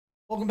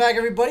Welcome back,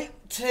 everybody.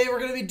 Today we're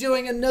going to be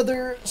doing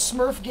another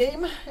Smurf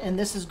game, and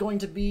this is going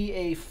to be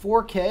a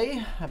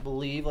 4K, I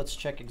believe. Let's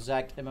check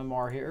exact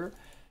MMR here.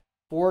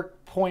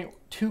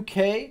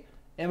 4.2K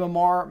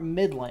MMR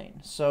mid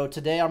lane. So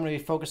today I'm going to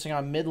be focusing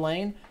on mid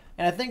lane,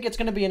 and I think it's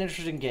going to be an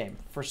interesting game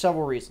for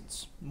several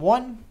reasons.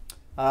 One,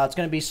 it's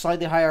going to be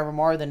slightly higher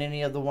MMR than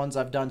any of the ones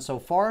I've done so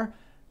far.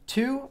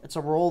 Two, it's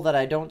a role that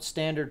I don't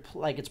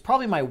like. It's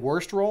probably my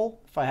worst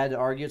role. If I had to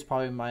argue,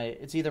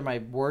 it's either my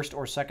worst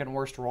or second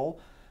worst role.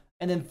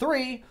 And then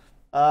three,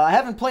 I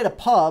haven't played a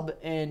pub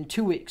in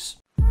 2 weeks.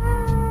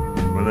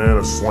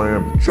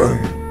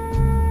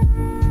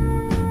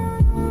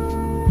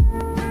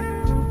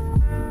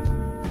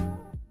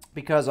 BananaSlamJamma.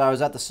 Because I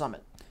was at the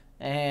summit.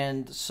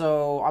 And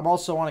so I'm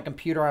also on a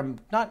computer I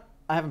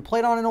haven't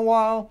played on in a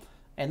while.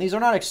 And these are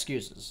not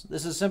excuses.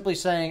 This is simply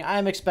saying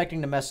I'm expecting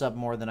to mess up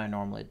more than I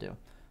normally do.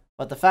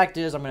 But the fact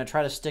is, I'm going to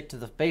try to stick to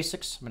the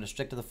basics. I'm going to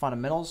stick to the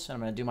fundamentals. And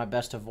I'm going to do my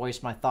best to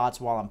voice my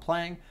thoughts while I'm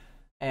playing.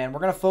 And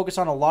we're going to focus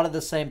on a lot of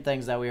the same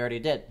things that we already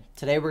did.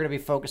 Today we're going to be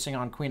focusing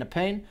on Queen of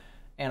Pain,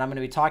 and I'm going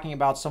to be talking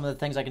about some of the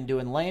things I can do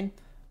in lane,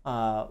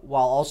 while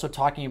also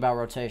talking about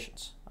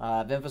rotations.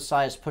 I've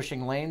emphasized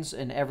pushing lanes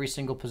in every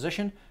single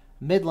position.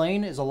 Mid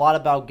lane is a lot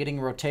about getting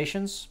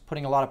rotations,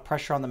 putting a lot of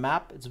pressure on the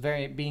map. It's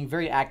being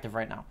very active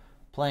right now.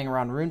 Playing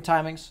around rune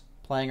timings,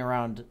 playing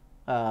around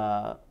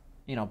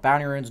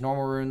bounty runes,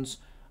 normal runes,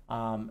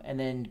 and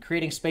then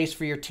creating space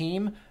for your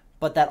team.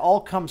 But that all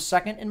comes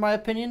second, in my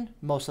opinion,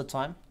 most of the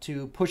time,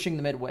 to pushing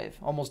the mid wave.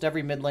 Almost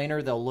every mid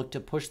laner, they'll look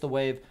to push the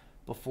wave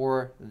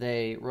before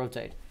they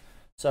rotate.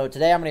 So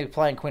today I'm going to be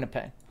playing Queen of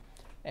Pain.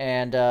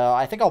 And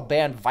I think I'll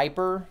ban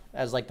Viper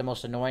as like the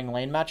most annoying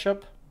lane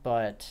matchup.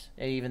 But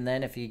even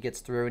then, if he gets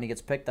through and he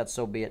gets picked, that's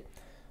so be it.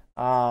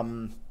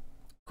 Queen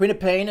of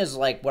Pain is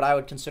like what I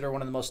would consider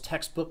one of the most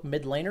textbook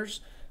mid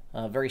laners.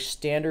 Very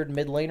standard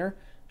mid laner.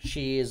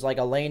 She is like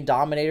a lane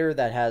dominator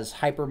that has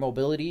hyper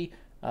mobility.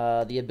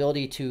 The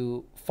ability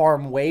to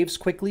farm waves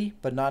quickly,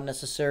 but not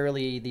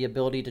necessarily the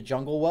ability to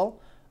jungle well.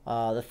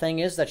 The thing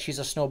is that she's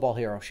a snowball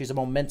hero. She's a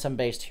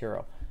momentum-based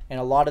hero. And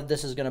a lot of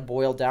this is going to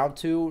boil down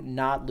to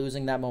not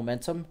losing that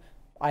momentum,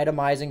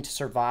 itemizing to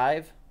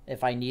survive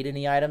if I need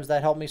any items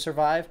that help me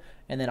survive,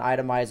 and then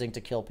itemizing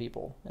to kill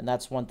people. And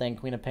that's one thing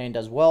Queen of Pain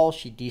does well.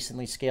 She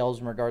decently scales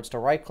in regards to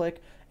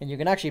right-click, and you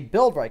can actually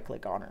build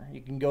right-click on her.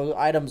 You can go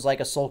items like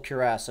a Soul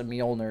Cuirass and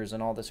Mjolnirs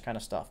and all this kind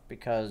of stuff,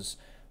 because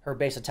her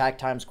base attack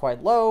time is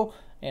quite low,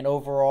 and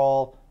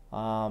overall,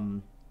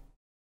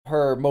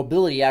 her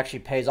mobility actually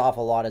pays off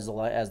a lot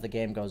as the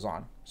game goes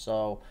on.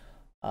 So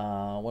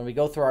when we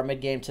go through our mid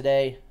game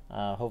today,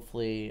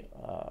 hopefully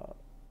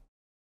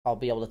I'll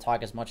be able to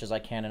talk as much as I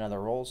can in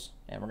other roles,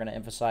 and we're going to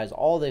emphasize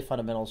all the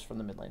fundamentals from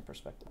the mid lane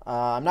perspective.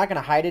 I'm not going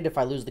to hide it if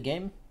I lose the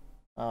game.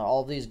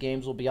 All of these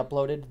games will be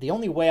uploaded. The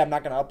only way I'm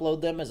not going to upload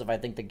them is if I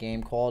think the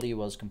game quality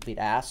was complete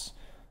ass.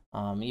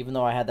 Even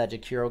though I had that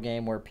Jakiro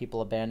game where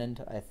people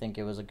abandoned, I think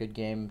it was a good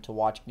game to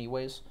watch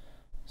anyways.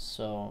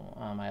 So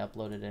I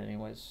uploaded it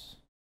anyways.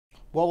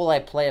 What will I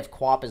play if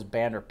Quap is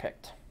banned or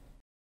picked?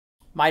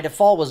 My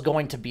default was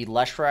going to be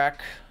Leshrac.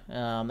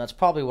 That's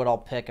probably what I'll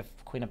pick if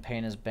Queen of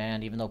Pain is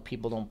banned, even though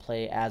people don't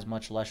play as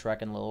much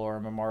Leshrac in lower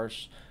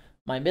MMRs.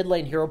 My mid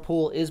lane hero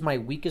pool is my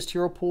weakest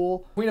hero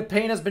pool. Queen of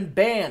Pain has been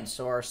banned,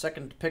 so our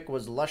second pick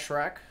was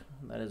Leshrac.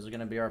 That is going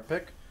to be our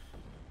pick.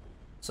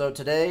 So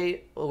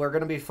today, we're going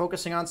to be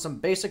focusing on some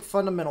basic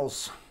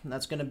fundamentals. And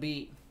that's going to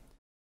be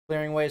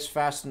clearing waves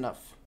fast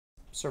enough,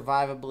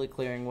 survivably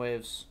clearing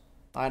waves,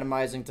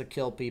 itemizing to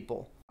kill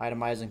people,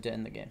 itemizing to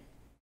end the game.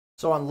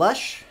 So on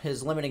Lesh,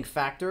 his limiting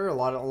factor,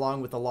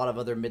 along with a lot of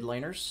other mid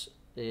laners,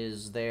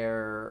 is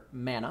their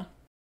mana.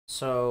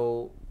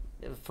 So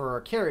for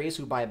our carries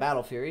who buy a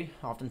Battle Fury,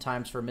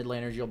 oftentimes for mid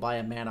laners you'll buy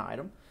a mana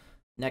item.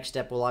 Next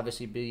step will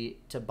obviously be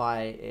to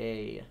buy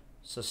a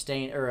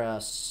sustain or a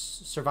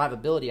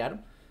survivability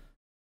item.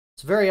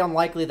 It's very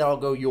unlikely that I'll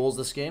go Yules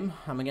this game.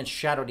 I'm against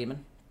Shadow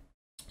Demon,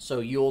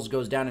 so Yules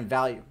goes down in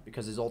value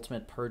because his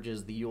ultimate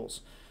purges the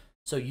Yules.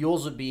 So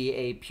Yules would be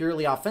a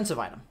purely offensive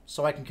item,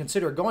 so I can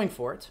consider going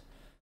for it.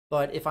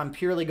 But if I'm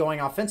purely going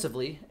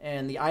offensively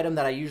and the item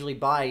that I usually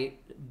buy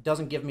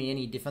doesn't give me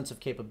any defensive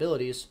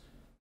capabilities,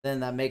 then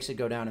that makes it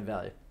go down in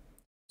value.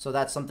 So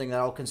that's something that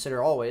I'll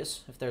consider always.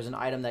 If there's an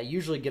item that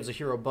usually gives a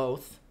hero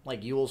both,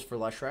 like Yules for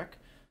Leshrac,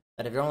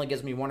 that if it only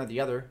gives me one or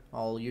the other,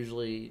 I'll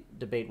usually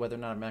debate whether or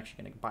not I'm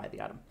actually going to buy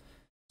the item.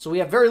 So we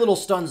have very little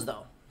stuns,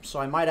 though. So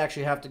I might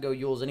actually have to go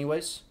Yules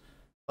anyways.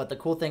 But the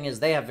cool thing is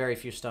they have very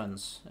few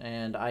stuns,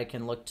 and I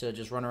can look to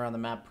just run around the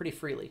map pretty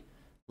freely.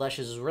 Lesh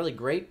is really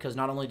great because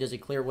not only does he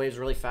clear waves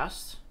really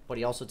fast, but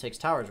he also takes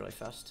towers really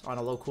fast on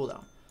a low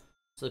cooldown.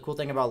 So the cool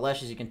thing about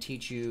Lesh is he can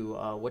teach you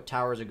what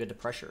towers are good to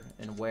pressure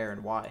and where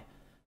and why.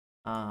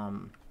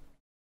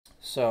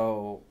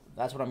 So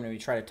that's what I'm going to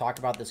be trying to talk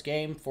about this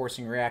game,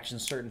 forcing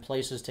reactions certain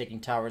places, taking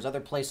towers other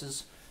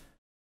places,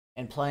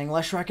 and playing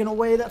Leshrac in a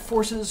way that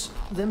forces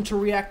them to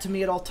react to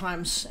me at all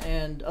times,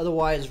 and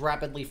otherwise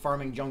rapidly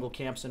farming jungle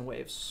camps and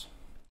waves.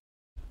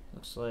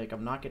 Looks like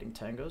I'm not getting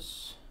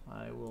tangos.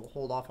 I will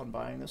hold off on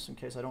buying this in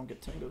case I don't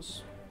get tangos.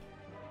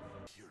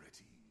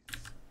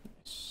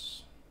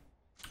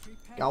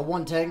 Got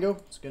one tango.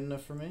 It's good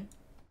enough for me.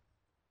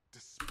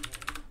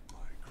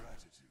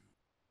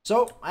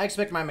 So, I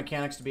expect my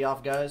mechanics to be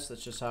off, guys.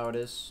 That's just how it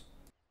is.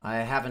 I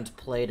haven't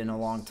played in a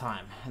long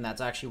time, and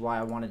that's actually why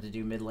I wanted to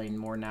do mid lane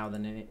more now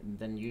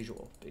than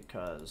usual,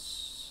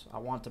 because I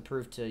want to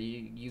prove to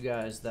you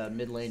guys that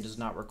mid lane does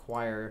not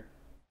require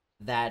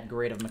that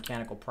great of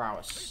mechanical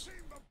prowess.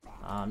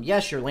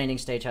 Yes, your laning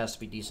stage has to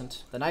be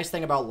decent. The nice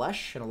thing about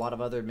Lesh and a lot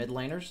of other mid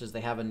laners is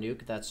they have a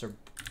nuke that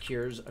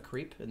secures a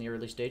creep in the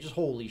early stages.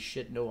 Holy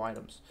shit, no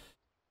items.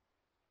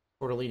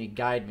 Tortellini,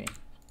 guide me.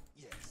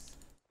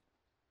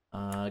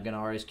 Gonna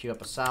always queue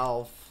up a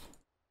salve.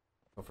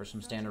 Go for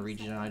some standard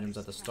regen items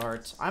at the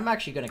start. I'm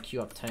actually gonna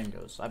queue up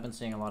tangos. I've been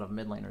seeing a lot of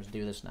mid laners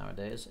do this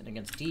nowadays. And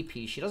against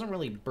DP, she doesn't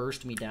really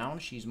burst me down.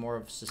 She's more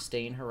of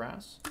sustain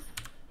harass.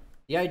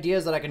 The idea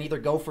is that I can either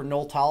go for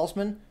null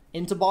talisman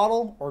into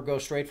bottle or go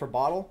straight for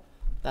bottle.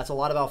 That's a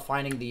lot about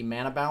finding the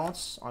mana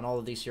balance on all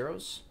of these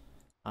heroes.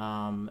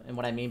 And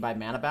what I mean by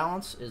mana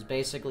balance is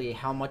basically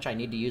how much I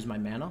need to use my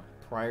mana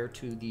prior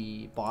to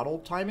the bottle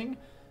timing.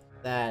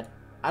 That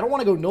I don't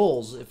want to go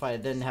nulls if I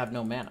then have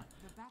no mana.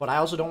 But I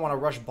also don't want to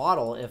rush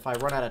bottle if I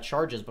run out of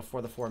charges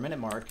before the 4-minute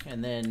mark,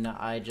 and then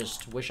I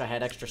just wish I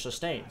had extra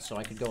sustain, so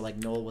I could go like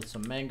null with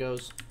some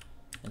mangoes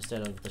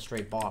instead of the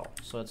straight bottle.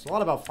 So it's a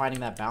lot about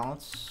finding that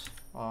balance.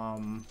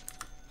 Always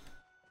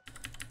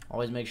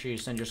make sure you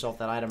send yourself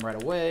that item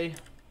right away.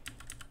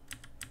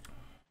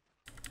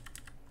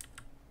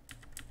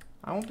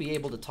 I won't be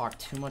able to talk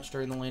too much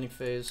during the laning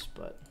phase,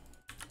 but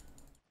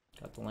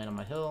got the lane on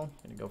my hill.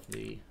 Gonna go for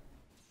the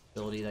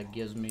ability that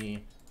gives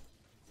me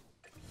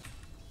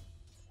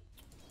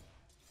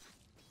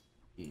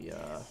the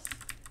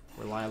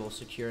reliable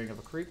securing of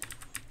a creep.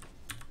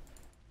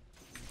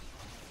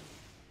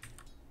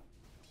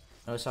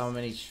 Notice how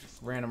many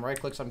random right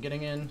clicks I'm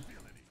getting in.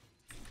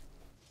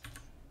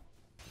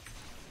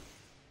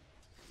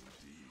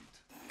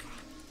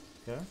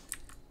 Okay.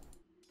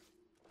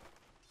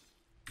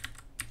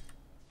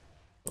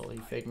 Well, he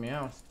faked me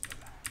out.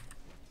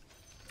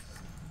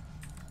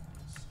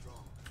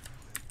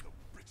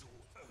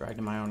 Dragged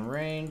in my own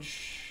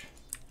range.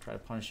 Try to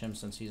punish him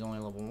since he's only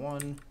level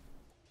 1.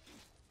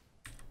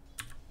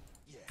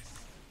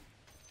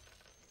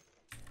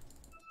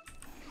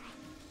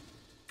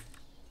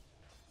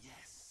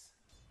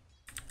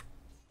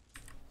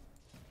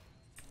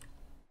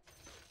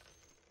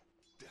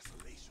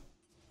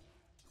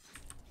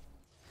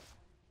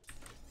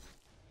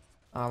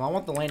 I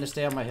want the lane to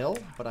stay on my hill,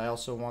 but I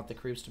also want the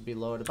creeps to be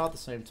low at about the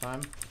same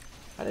time.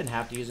 I didn't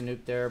have to use a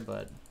nuke there,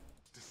 but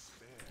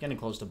getting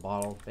close to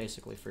bottle,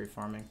 basically free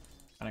farming.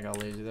 Kinda got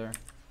lazy there.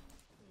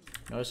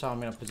 Notice how I'm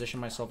gonna position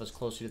myself as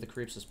close to the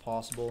creeps as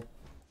possible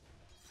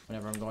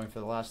whenever I'm going for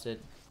the last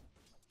hit.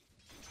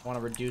 I want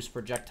to reduce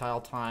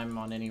projectile time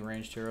on any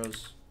ranged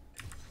heroes.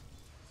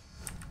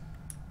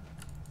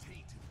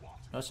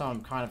 Notice how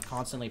I'm kind of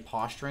constantly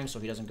posturing so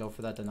he doesn't go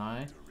for that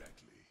deny.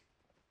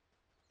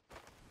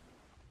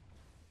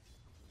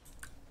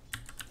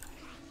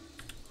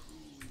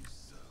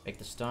 Make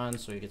the stun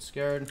so he gets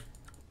scared.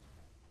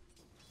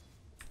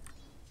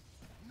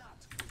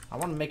 I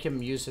want to make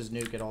him use his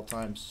nuke at all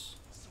times.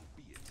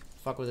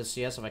 Fuck with his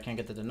CS if I can't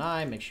get the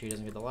deny. Make sure he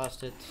doesn't get the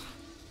last hit.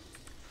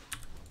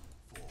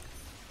 I'm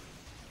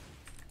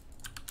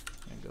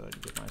gonna go ahead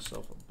and get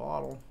myself a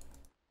bottle.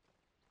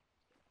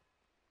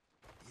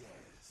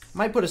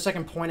 Might put a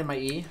second point in my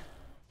E.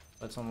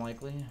 That's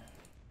unlikely.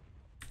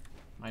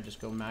 Might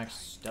just go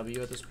max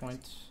W at this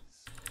point.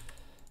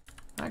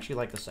 I actually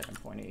like the second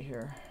point E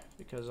here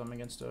because I'm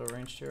against a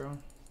ranged hero.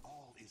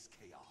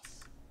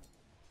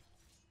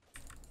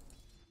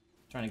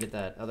 Trying to get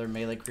that other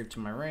melee creep to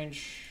my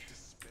range.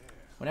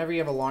 Whenever you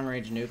have a long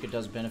range nuke, it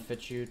does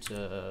benefit you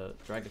to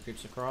drag the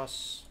creeps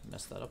across.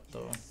 Mess that up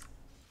though.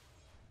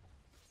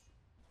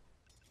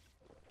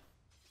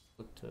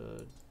 Look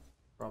to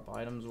drop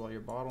items while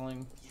you're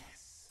bottling.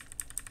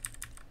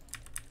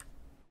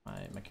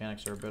 My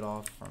mechanics are a bit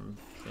off from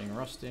being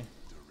rusty.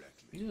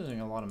 He's using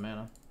a lot of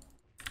mana.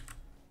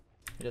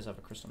 He does have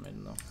a crystal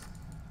maiden though.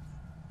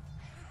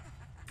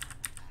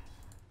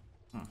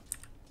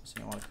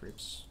 Missing a lot of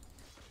creeps.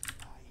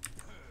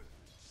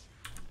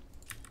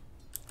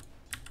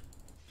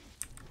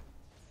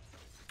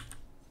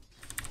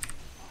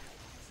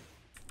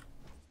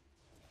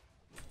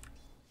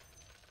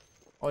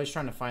 Always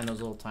trying to find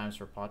those little times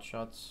for pot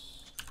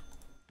shots.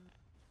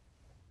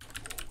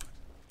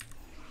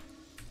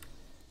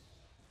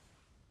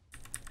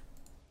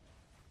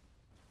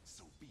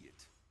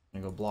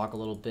 I'm gonna go block a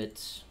little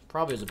bit.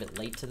 Probably was a bit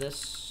late to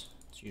this.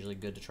 It's usually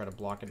good to try to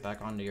block it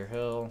back onto your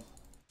hill.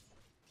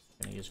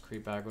 Gonna use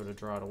creep aggro to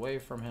draw it away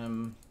from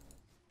him.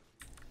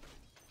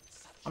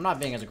 I'm not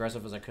being as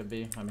aggressive as I could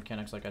be. My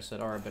mechanics, like I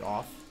said, are a bit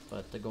off.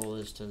 But the goal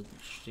is to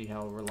see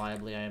how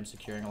reliably I am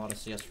securing a lot of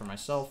CS for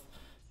myself.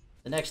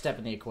 The next step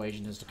in the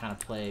equation is to kind of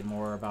play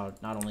more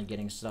about not only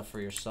getting stuff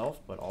for yourself,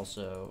 but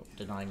also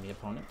denying the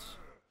opponent.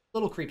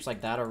 Little creeps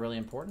like that are really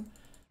important.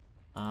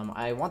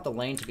 I want the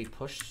lane to be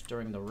pushed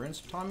during the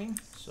runes timing,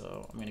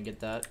 so I'm going to get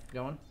that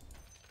going.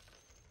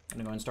 I'm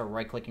gonna go and start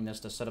right-clicking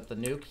this to set up the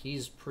nuke.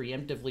 He's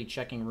preemptively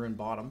checking rune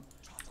bottom.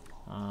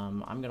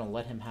 I'm gonna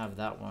let him have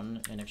that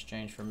one in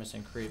exchange for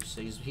missing creeps.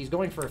 So he's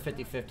going for a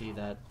 50-50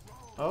 that...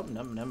 Oh,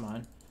 no, never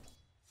mind.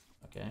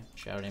 Okay,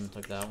 shouted him and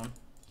took that one.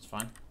 It's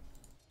fine.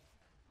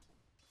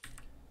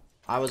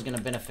 I was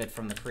gonna benefit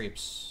from the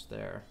creeps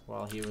there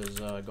while he was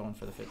going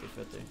for the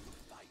 50-50.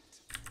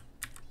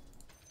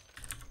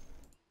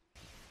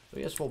 So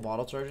he has full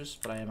bottle charges,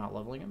 but I am out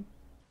leveling him.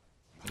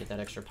 Get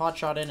that extra pot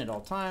shot in at all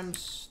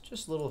times.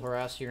 Just a little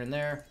harass here and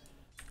there.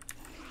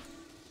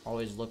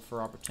 Always look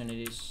for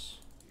opportunities.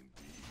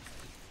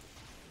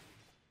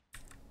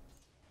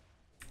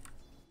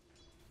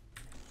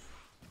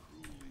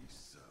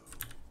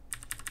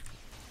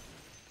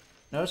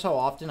 Notice how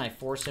often I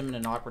force him in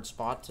an awkward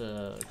spot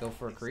to go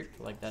for a creep,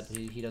 like that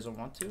he doesn't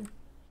want to.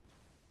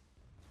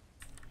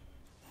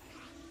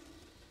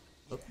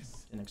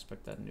 Oops, didn't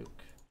expect that nuke.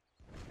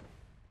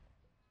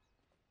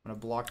 I'm gonna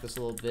block this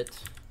a little bit,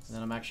 and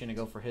then I'm actually gonna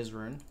go for his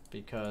rune,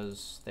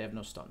 because they have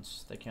no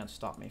stuns. They can't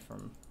stop me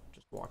from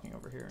just walking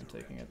over here and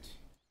taking it.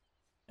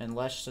 And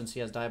Lesh, since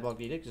he has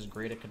Diabolic Edict, is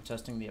great at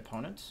contesting the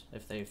opponent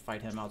if they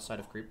fight him outside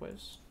of creep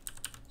waves.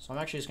 So I'm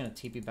actually just gonna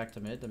TP back to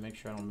mid to make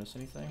sure I don't miss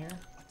anything here.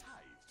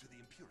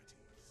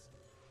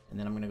 And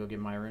then I'm gonna go get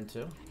my rune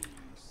too.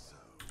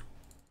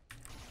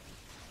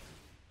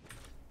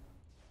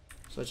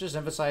 So it's just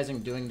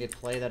emphasizing doing the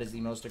play that is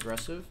the most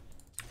aggressive,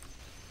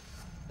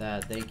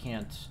 that they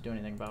can't do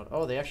anything about.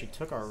 Oh, they actually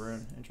took our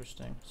rune.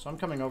 Interesting. So I'm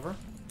coming over.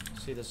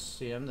 See this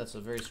CM, that's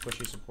a very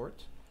squishy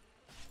support.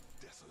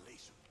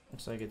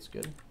 Looks like it's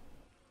good.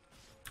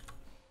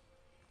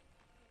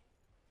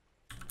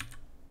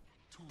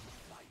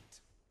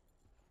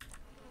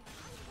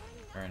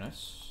 Very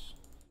nice.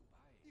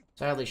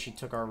 Sadly, she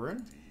took our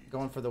rune.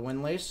 Going for the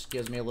Windlace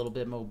gives me a little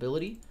bit of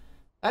mobility.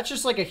 That's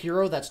just like a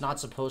hero that's not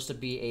supposed to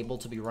be able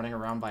to be running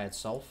around by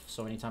itself.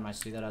 So anytime I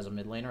see that as a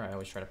mid laner, I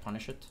always try to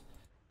punish it.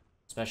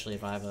 Especially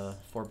if I have a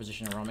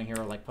 4-position roaming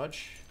hero like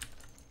Pudge.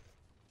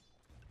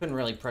 Couldn't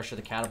really pressure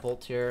the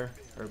catapult here,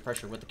 or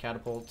pressure with the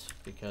catapult,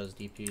 because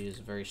DP is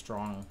a very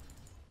strong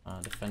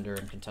defender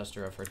and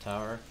contester of her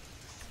tower.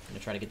 I'm going to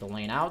try to get the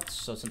lane out,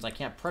 so since I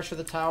can't pressure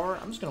the tower,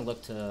 I'm just going to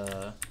look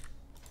to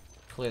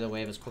clear the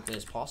wave as quickly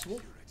as possible,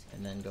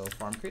 and then go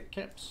farm creep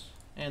camps.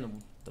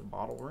 And the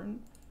bottle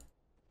rune.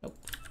 Nope.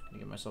 Let me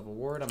give myself a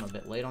ward. I'm a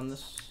bit late on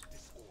this.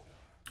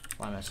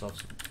 Apply myself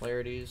some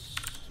clarities.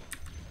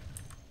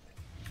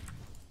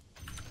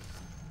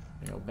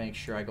 You know, make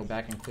sure I go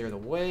back and clear the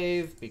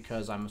wave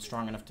because I'm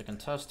strong enough to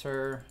contest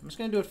her. I'm just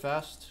gonna do it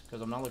fast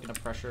because I'm not looking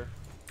to pressure.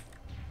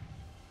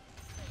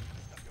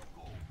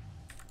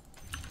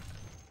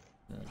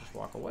 And then just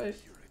walk away.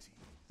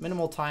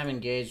 Minimal time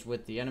engaged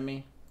with the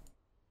enemy.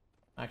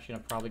 I'm actually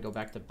gonna probably go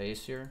back to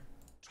base here.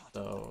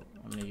 So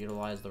I'm gonna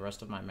utilize the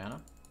rest of my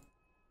mana.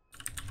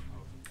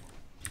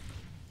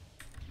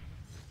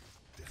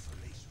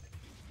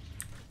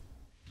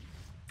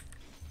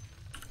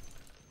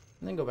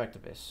 And then go back to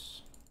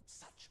base.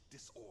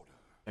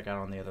 Check out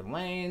on the other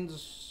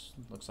lanes.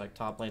 Looks like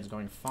top lane's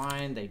going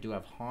fine. They do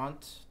have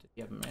Haunt. Did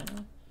he have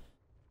mana?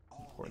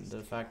 Important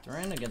to factor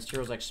in. Against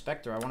heroes like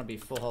Spectre, I want to be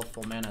full health,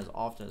 full mana as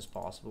often as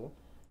possible.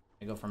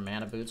 I go for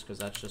mana boots because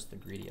that's just the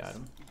greedy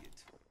item.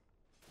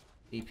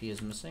 DP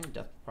is missing.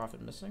 Death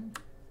Prophet missing.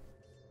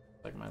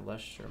 Like my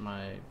Lesh or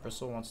my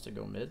Bristle wants to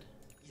go mid.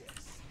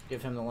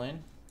 Give him the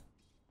lane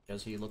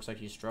because he looks like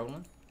he's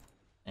struggling.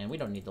 And we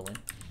don't need the lane.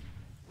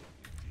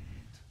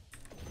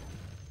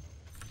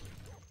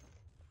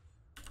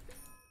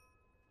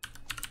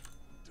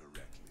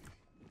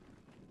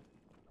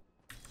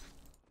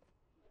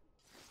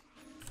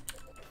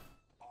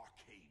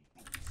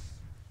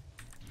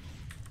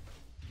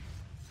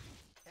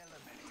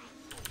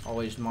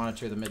 Always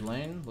monitor the mid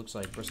lane. Looks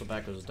like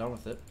Bristleback was done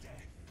with it.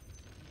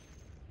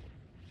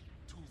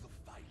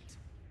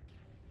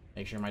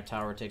 Make sure my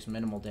tower takes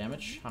minimal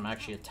damage. I'm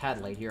actually a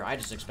tad late here. I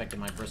just expected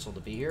my Bristle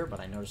to be here, but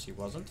I noticed he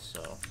wasn't,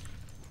 so...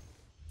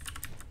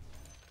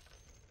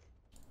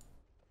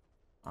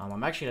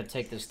 I'm actually going to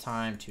take this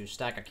time to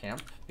stack a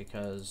camp,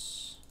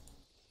 because...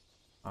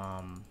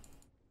 I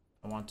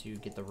want to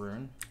get the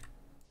rune.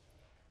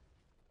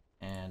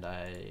 And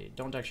I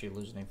don't actually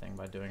lose anything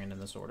by doing it in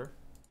this order.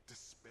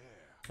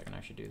 I can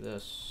actually do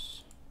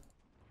this.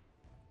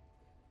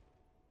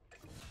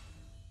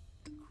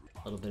 A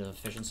little bit of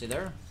efficiency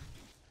there.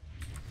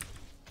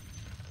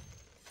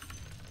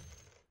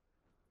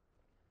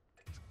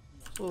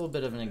 A little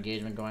bit of an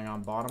engagement going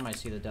on bottom. I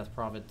see the Death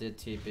Prophet did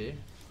TP.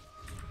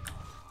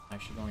 I'm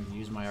actually going to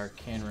use my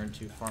Arcane Rune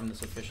to farm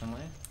this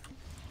efficiently.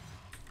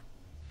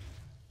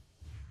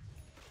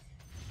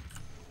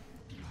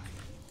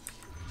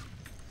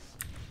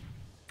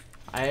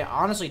 I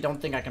honestly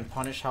don't think I can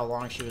punish how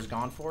long she was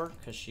gone for,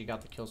 because she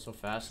got the kill so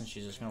fast and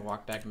she's just going to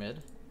walk back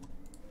mid.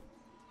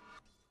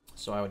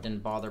 So I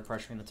didn't bother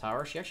pressuring the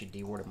tower. She actually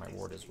de-warded my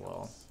ward as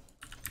well,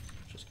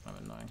 which is kind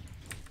of annoying.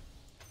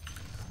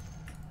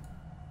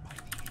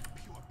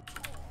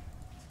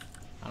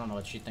 I don't know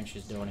what she thinks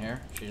she's doing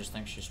here. She just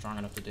thinks she's strong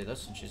enough to do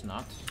this, and she's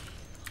not.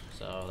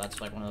 So that's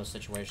like one of those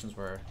situations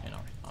where, you know,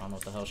 I don't know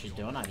what the hell she's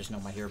doing. I just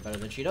know my hero better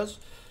than she does.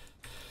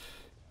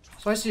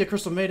 So I see a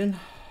Crystal Maiden.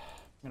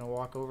 I'm gonna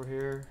walk over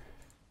here.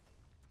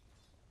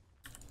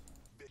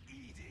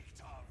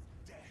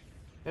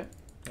 Okay,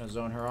 gonna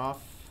zone her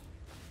off.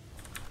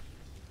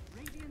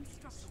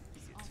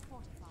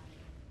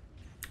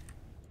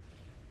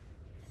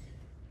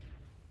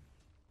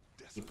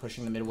 Keep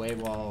pushing the mid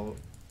wave while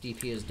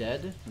DP is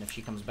dead, and if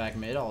she comes back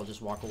mid, I'll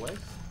just walk away.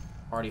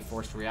 Already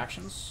forced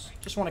reactions.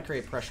 Just want to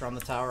create pressure on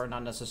the tower,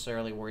 not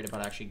necessarily worried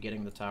about actually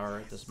getting the tower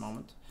at this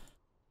moment.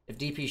 If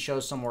DP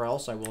shows somewhere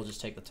else, I will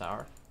just take the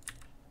tower.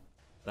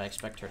 But I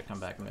expect her to come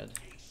back mid.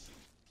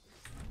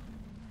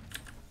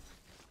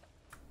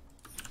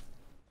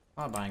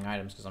 I'm not buying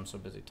items because I'm so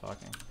busy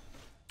talking.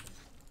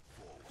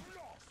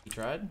 He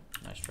tried.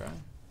 Nice try.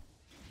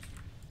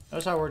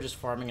 Notice how we're just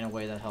farming in a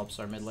way that helps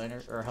our mid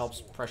laner, or helps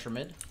pressure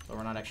mid, but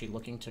we're not actually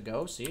looking to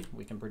go. See,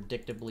 we can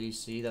predictably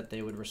see that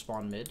they would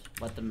respawn mid.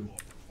 Let them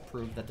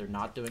prove that they're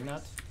not doing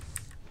that.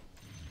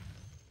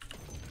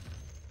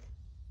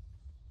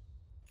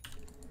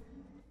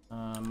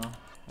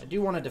 I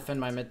do want to defend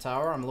my mid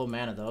tower. I'm low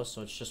mana though,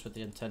 so it's just with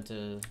the intent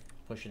to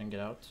push it and get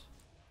out.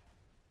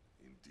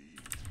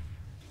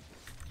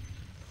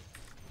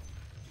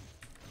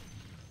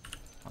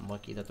 I'm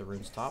lucky that the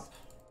rune's top.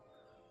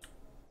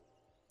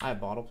 I have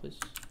bottle, please.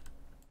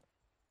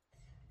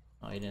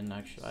 Oh, you didn't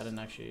actually. I didn't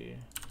actually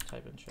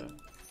type in chat.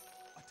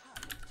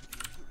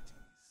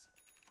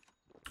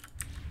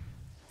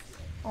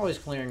 Always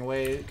clearing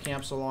away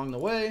camps along the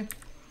way.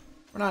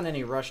 We're not in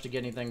any rush to get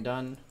anything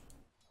done.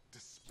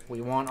 We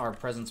want our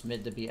presence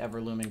mid to be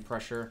ever looming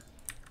pressure.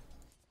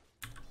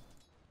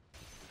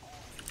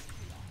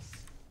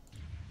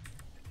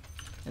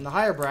 In the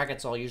higher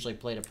brackets, I'll usually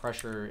play to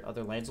pressure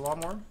other lanes a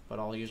lot more, but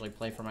I'll usually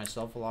play for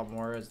myself a lot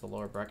more as the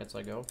lower brackets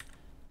I go.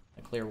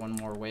 I clear one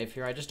more wave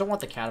here. I just don't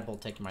want the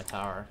catapult taking my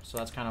tower, so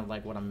that's kind of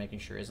like what I'm making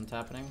sure isn't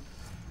happening.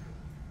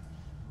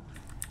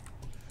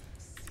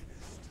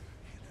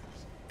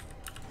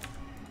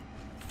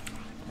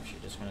 I'm actually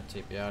just gonna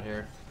TP out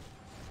here.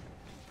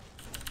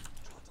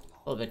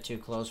 A little bit too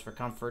close for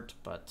comfort,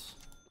 but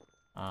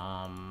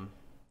I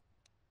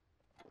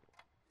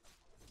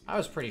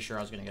was pretty sure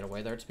I was gonna get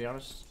away there, to be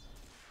honest.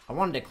 I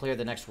wanted to clear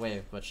the next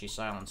wave, but she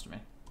silenced me.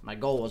 My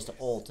goal was to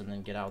ult and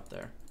then get out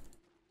there.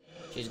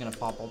 She's gonna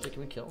pop ulti.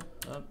 Can we kill?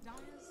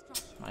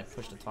 My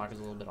push to talk is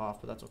a little bit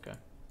off, but that's okay.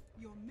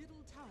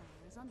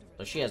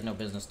 So she has no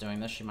business doing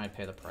this. She might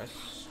pay the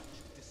price.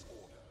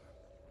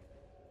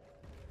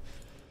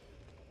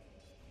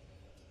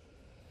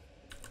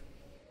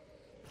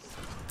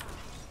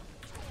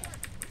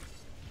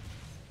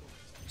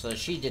 So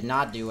she did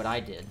not do what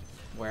I did,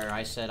 where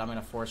I said I'm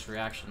gonna force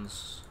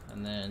reactions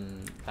and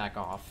then back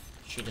off.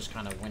 She just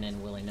kind of went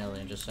in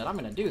willy-nilly and just said, I'm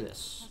gonna do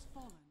this.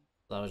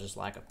 So that was just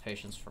lack of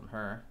patience from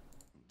her.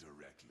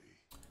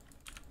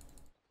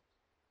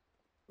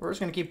 We're just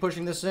gonna keep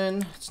pushing this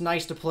in. It's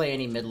nice to play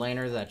any mid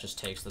laner that just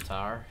takes the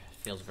tower. It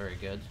feels very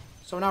good.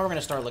 So now we're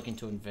gonna start looking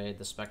to invade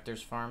the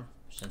Spectre's farm.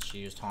 Since she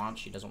used Haunt,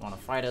 she doesn't want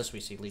to fight us. We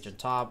see Legion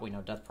top. We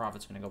know Death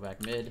Prophet's gonna go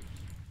back mid.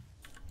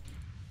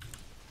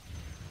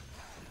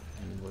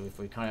 And if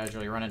we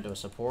casually run into a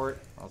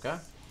support, okay.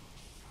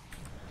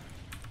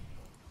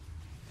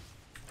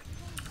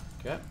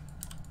 Okay.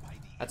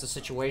 That's a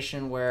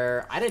situation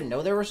where I didn't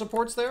know there were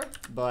supports there,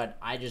 but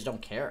I just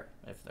don't care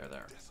if they're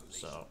there.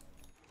 So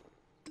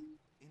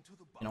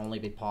can only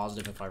be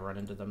positive if I run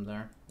into them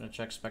there. I'm gonna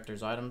check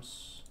Spectre's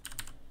items.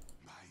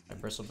 My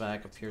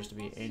Bristleback appears to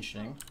be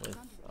ancienting with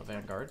a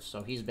Vanguard,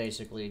 so he's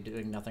basically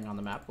doing nothing on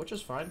the map, which is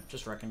fine,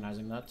 just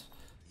recognizing that.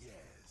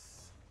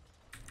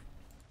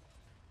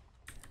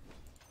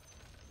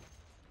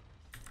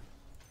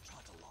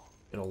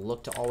 It'll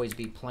look to always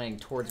be playing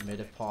towards mid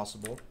if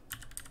possible.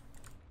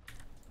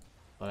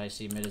 But I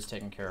see mid is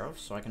taken care of,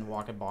 so I can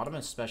walk at bottom,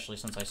 especially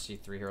since I see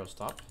 3 heroes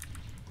top.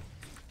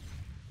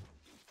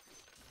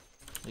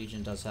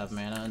 Legion does have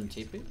mana and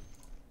TP.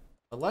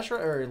 But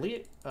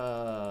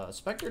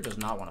Spectre does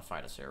not want to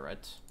fight us here,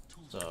 right?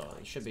 So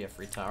it should be a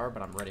free tower,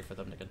 but I'm ready for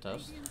them to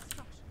contest.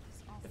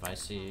 If I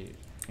see,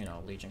 you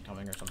know, Legion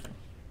coming or something.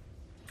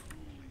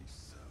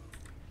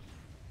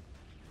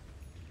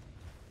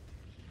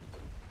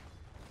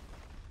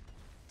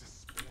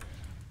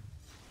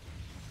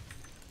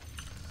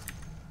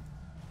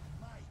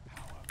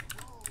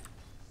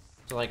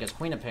 So like as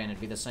Queen of Pain,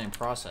 it'd be the same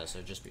process.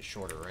 It'd just be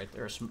shorter, right?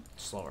 Or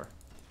slower.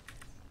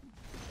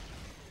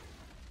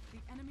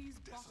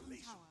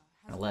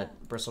 I'll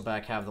let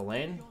Bristleback have the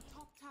lane.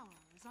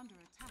 I'm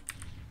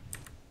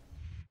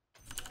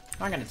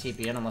not going to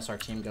TP in unless our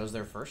team goes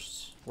there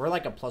first. We're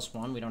like a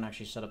 +1. We don't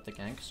actually set up the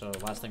gank. So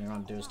last thing we're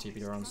going to do is TP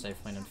to our own safe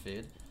lane and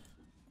feed.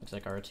 Looks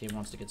like our team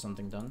wants to get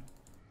something done.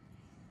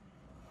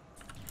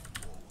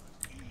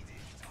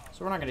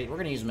 So we're going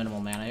to use minimal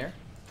mana here.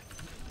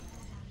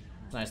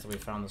 It's nice that we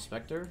found the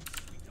Spectre.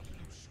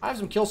 I have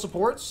some kill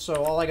supports,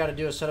 so all I got to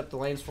do is set up the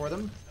lanes for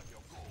them.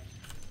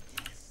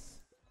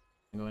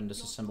 I'm going to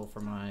disassemble for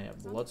my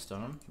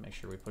Bloodstone. Make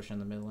sure we push in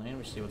the mid lane.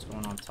 We see what's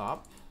going on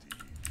top.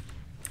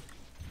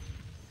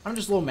 I'm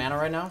just low mana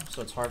right now,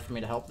 so it's hard for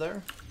me to help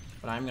there.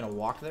 But I'm going to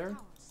walk there.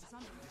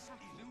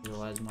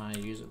 Utilize my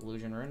use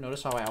illusion rune.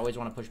 Notice how I always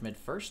want to push mid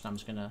first. I'm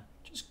just going to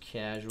just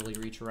casually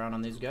reach around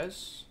on these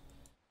guys.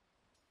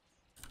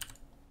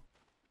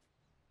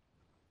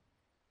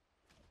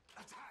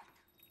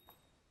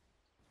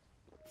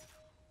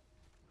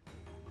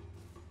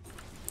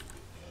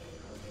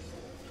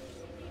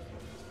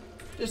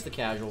 Just the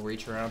casual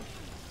reach around.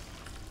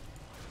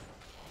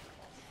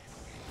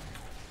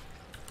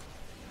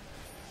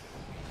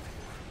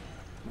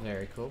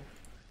 Very cool.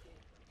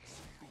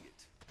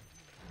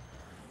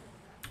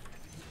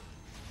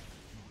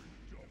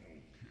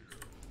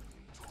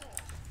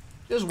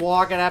 Just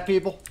walking at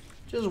people.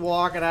 Just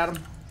walking at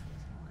them.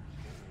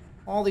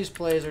 All these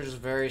plays are just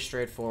very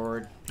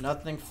straightforward.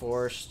 Nothing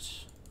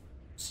forced.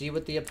 See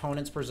what the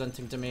opponent's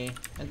presenting to me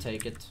and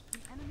take it.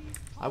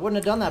 I wouldn't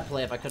have done that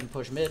play if I couldn't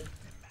push mid.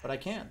 But I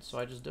can, so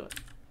I just do it.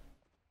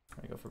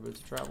 I'm gonna go for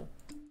Boots of Travel.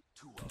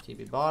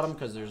 TB bottom,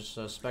 because there's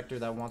a Spectre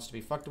that wants to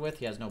be fucked with.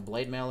 He has no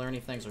Blade Mail or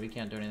anything, so he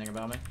can't do anything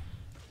about me.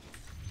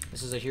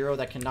 This is a hero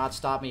that cannot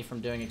stop me from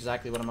doing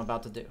exactly what I'm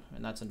about to do.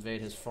 And that's invade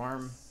his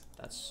farm.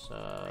 That's,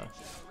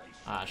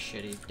 ah,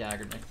 shit, he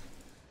daggered me.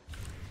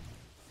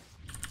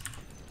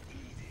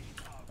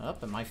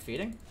 Up, am I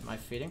feeding? Am I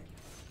feeding?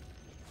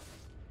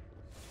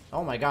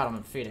 Oh my god,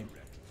 I'm feeding.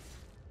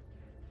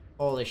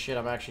 Holy shit,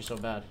 I'm actually so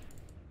bad.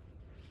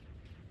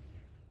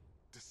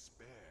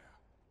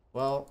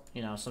 Well,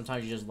 you know,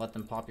 sometimes you just let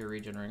them pop your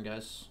regen ring,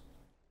 guys.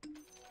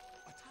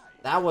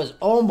 That was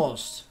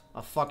almost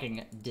a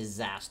fucking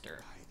disaster.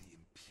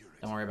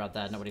 Don't worry about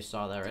that. Nobody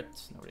saw that, right?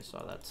 Nobody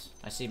saw that.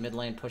 I see mid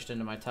lane pushed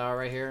into my tower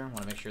right here.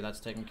 Want to make sure that's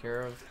taken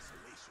care of.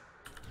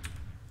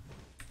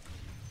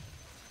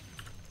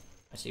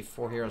 I see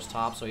 4 heroes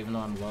top, so even though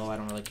I'm low, I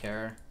don't really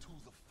care.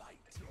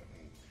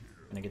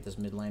 Gonna get this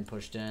mid lane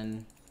pushed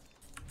in.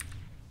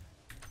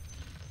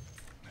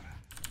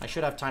 I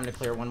should have time to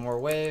clear one more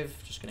wave.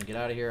 Just gonna get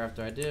out of here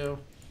after I do.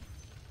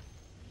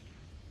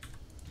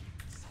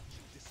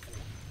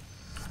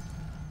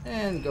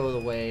 And go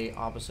the way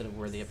opposite of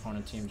where the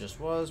opponent team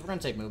just was. We're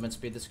gonna take movement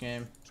speed this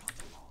game.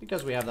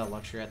 Because we have that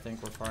luxury, I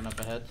think we're far enough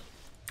ahead.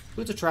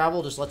 Boots of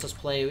Travel just lets us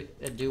play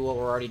and do what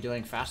we're already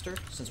doing faster,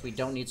 since we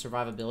don't need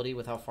survivability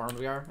with how farmed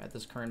we are at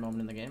this current moment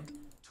in the game.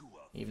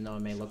 Even though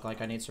it may look like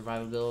I need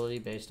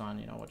survivability based on,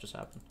 you know, what just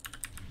happened.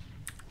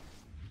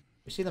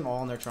 We see them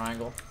all in their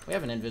triangle. We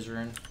have an Invis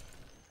rune,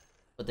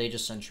 but they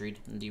just sentry'd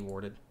and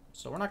dewarded.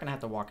 So we're not going to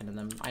have to walk into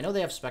them. I know they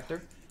have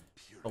Spectre,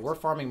 but we're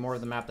farming more of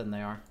the map than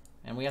they are.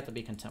 And we have to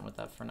be content with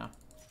that for now.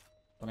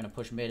 We're going to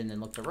push mid and then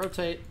look to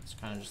rotate. It's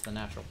kind of just the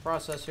natural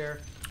process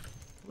here.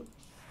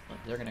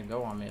 They're going to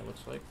go on me, it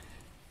looks like.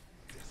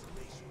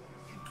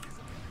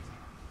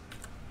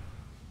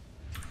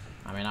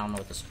 I mean, I don't know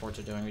what the supports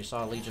are doing. We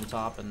saw Legion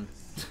top and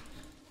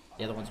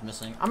the other one's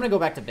missing. I'm going to go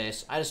back to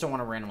base. I just don't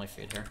want to randomly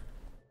feed here.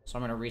 So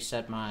I'm going to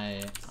reset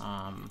my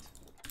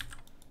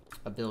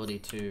ability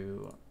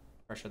to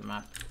pressure the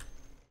map.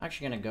 I'm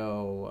actually going to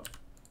go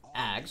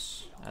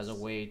Ags as a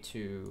way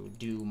to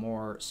do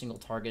more single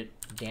target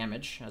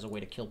damage, as a way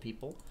to kill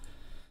people.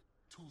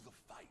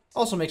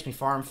 Also makes me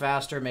farm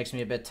faster, makes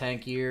me a bit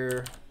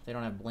tankier. They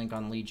don't have Blink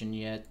on Legion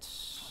yet.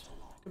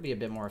 Could be a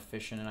bit more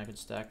efficient and I could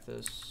stack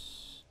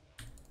this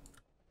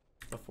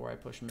before I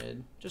push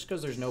mid. Just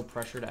because there's no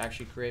pressure to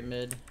actually create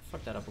mid.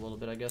 Fuck that up a little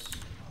bit, I guess.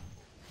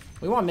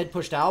 We want mid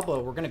pushed out,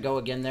 but we're going to go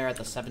again there at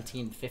the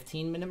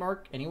 17-15 minute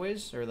mark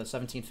anyways, or the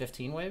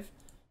 17-15 wave.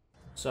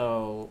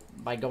 So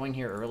by going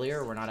here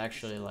earlier, we're not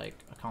actually like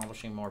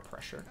accomplishing more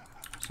pressure.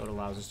 So it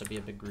allows us to be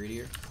a bit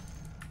greedier.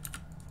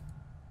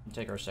 We'll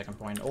take our second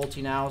point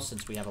ulti now,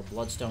 since we have a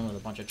Bloodstone with a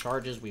bunch of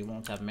charges. We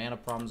won't have mana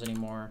problems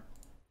anymore.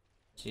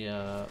 See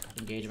a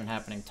engagement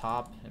happening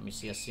top, and we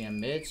see a CM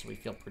mid, so we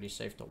feel pretty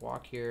safe to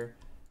walk here.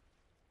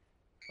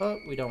 But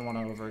we don't want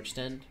to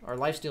overextend. Our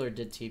Lifestealer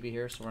did TB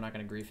here, so we're not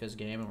going to grief his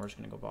game, and we're just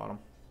going to go bottom.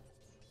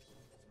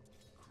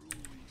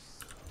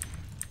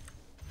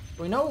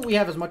 We know we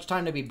have as much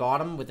time to be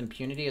bottom with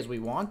impunity as we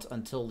want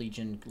until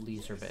Legion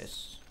leaves her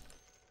base.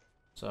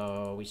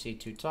 So we see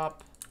 2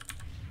 top.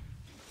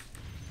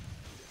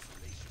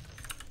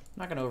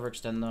 Not going to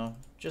overextend though.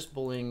 Just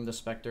bullying the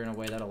Spectre in a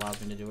way that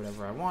allows me to do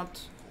whatever I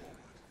want.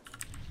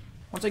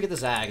 Once I get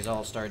this Ags,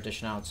 I'll start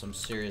dishing out some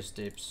serious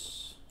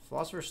deeps.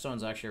 Philosopher's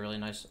Stone's actually a really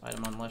nice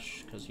item on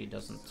Lesh, because he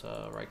doesn't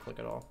right-click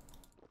at all.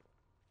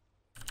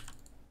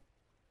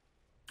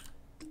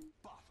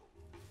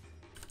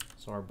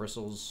 So our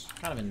Bristle's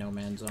kind of in no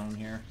man's zone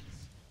here.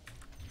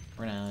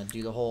 We're going to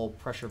do the whole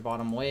pressure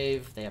bottom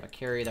wave. They have a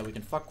carry that we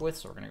can fuck with,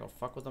 so we're going to go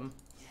fuck with them.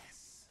 He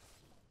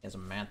has a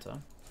Manta.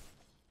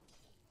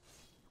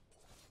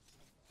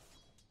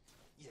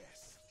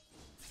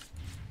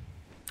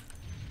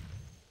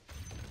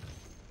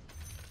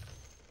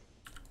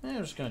 Yeah,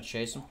 we're just gonna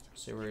chase him,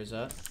 see where he's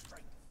at.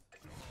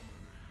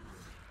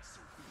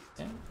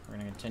 Okay, we're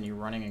gonna continue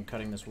running and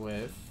cutting this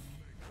wave.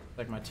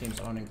 Like my team's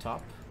owning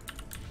top.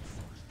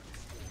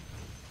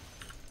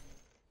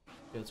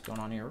 See what's going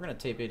on here. We're gonna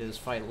tape into this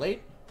fight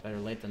late. Better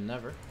late than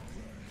never.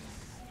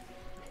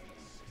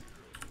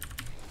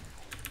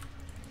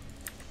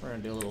 We're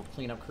gonna do a little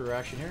cleanup crew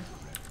action here.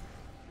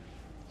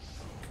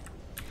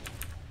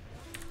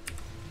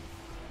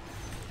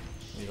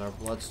 Leave our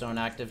Bloodstone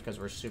active because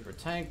we're super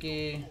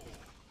tanky.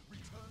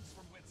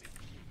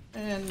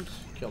 And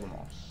kill them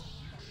all.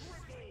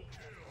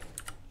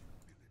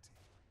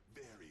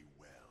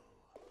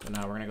 So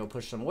now we're gonna go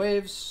push some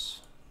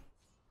waves.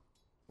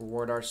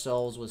 Reward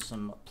ourselves with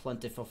some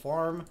plentiful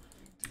farm.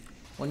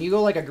 When you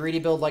go like a greedy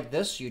build like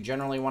this, you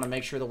generally want to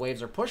make sure the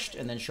waves are pushed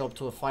and then show up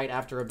to a fight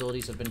after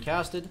abilities have been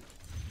casted.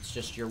 It's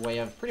just your way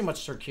of pretty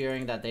much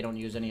securing that they don't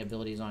use any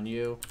abilities on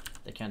you.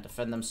 They can't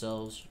defend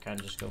themselves. You kind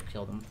of just go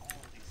kill them.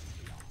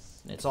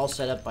 And it's all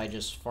set up by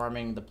just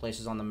farming the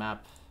places on the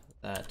map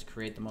that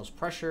create the most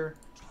pressure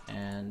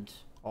and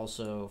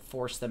also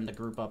force them to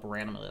group up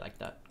randomly like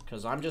that.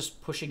 Because I'm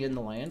just pushing in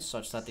the lanes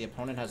such that the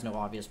opponent has no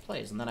obvious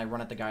plays, and then I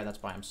run at the guy that's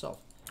by himself.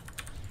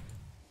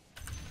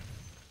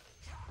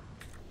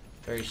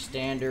 Very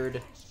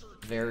standard,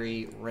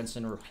 very rinse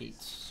and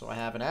repeat. So I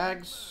have an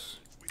Ags.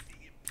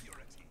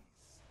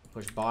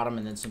 Push bottom,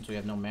 and then since we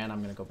have no mana,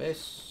 I'm going to go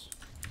base.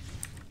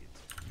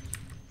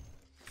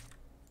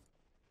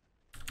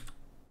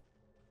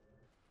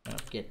 Gonna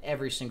get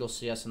every single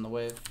CS in the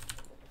wave.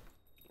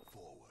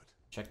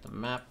 Check the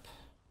map.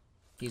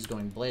 He's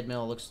going Blade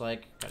Mill, looks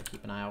like. Gotta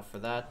keep an eye out for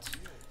that.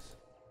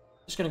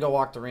 Just gonna go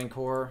walk the Rain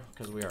Core,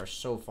 because we are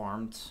so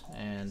farmed.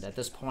 And at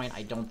this point,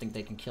 I don't think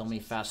they can kill me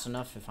fast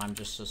enough if I'm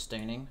just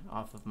sustaining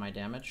off of my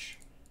damage.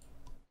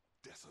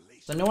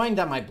 It's annoying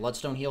that my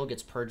Bloodstone heal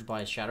gets purged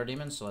by Shadow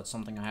Demons, so that's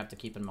something I have to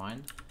keep in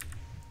mind.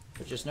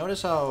 But just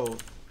notice how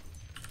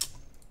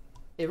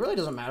it really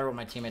doesn't matter what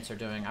my teammates are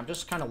doing. I'm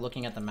just kind of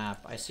looking at the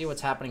map. I see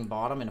what's happening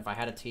bottom, and if I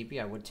had a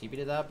TP, I would TP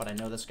to that, but I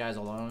know this guy's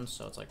alone,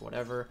 so it's like,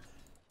 whatever.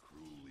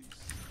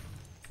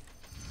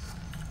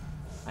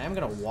 I am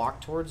going to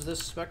walk towards this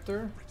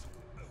Spectre.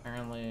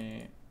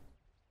 Apparently,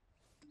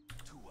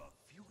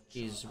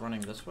 he's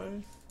running this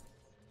way.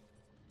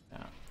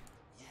 Yeah.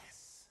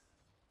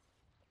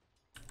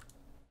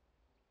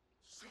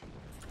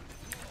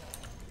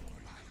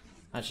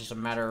 That's just a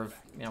matter of,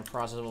 you know,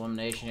 process of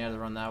elimination. You have to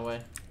run that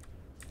way.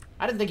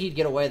 I didn't think he'd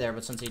get away there,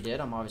 but since he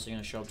did, I'm obviously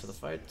going to show up to the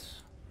fight.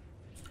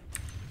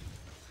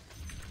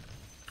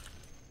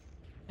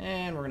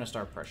 And we're going to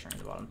start pressuring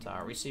the bottom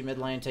tower. We see mid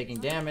lane taking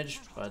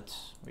damage, but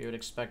we would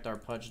expect our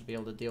Pudge to be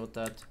able to deal with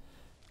that.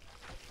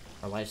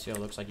 Our Lifesteal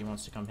looks like he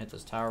wants to come hit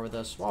this tower with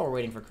us. While we're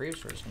waiting for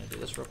creeps, we're just going to do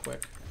this real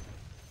quick.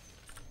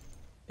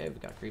 Okay, we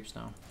got creeps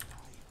now.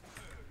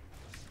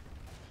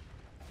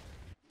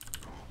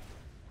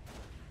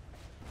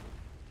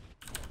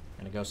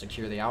 Gonna go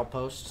secure the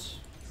outposts.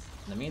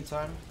 In the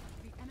meantime,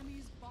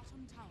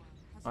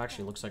 oh,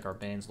 actually looks like our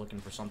Bane's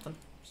looking for something,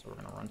 so we're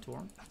gonna run to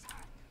him.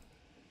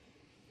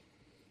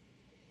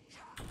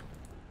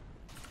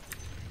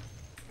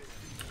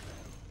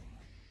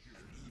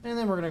 And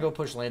then we're gonna go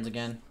push lanes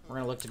again. We're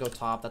gonna look to go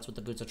top. That's what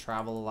the Boots of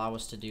Travel allow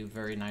us to do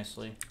very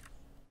nicely.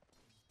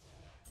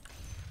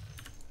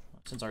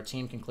 Since our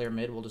team can clear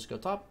mid, we'll just go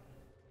top.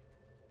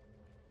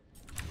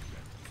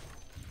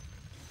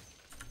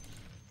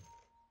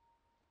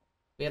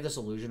 We have this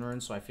illusion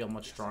rune, so I feel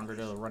much stronger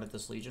to run at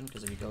this Legion,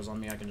 because if he goes on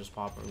me, I can just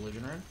pop a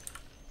illusion rune.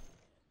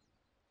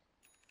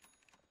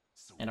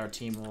 And our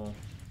team will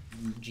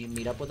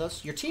meet up with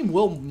us. Your team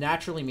will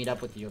naturally meet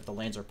up with you if the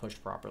lanes are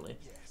pushed properly.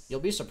 You'll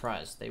be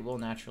surprised. They will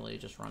naturally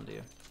just run to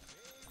you.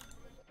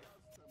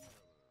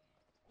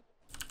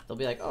 They'll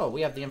be like, oh,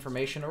 we have the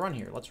information to run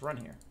here. Let's run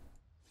here.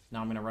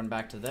 Now I'm going to run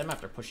back to them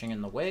after pushing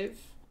in the wave.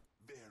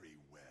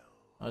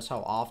 Notice how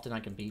often I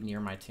can be near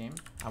my team.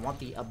 I want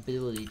the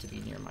ability to be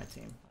near my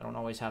team. I don't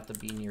always have to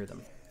be near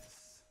them.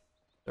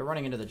 They're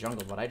running into the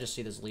jungle, but I just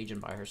see this Legion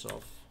by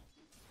herself.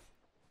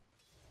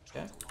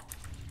 Okay.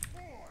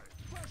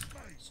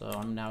 So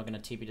I'm now going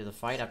to TP to the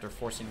fight after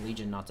forcing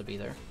Legion not to be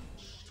there.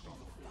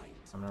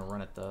 I'm going to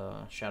run at the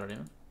Shadow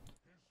Demon.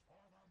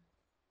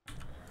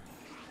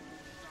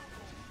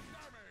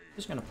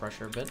 Just going to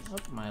pressure a bit. Oh,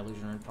 my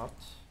illusion rune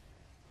popped.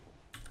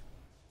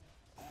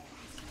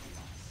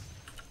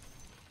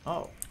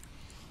 Oh.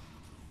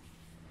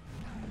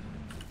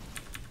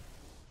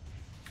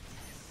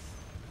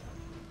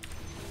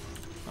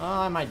 Oh,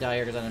 I might die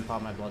here because I didn't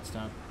pop my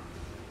Bloodstone.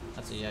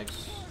 That's a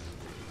yikes.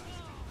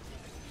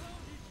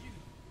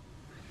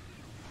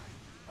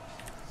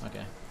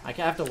 Okay. I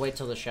have to wait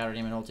till the Shadow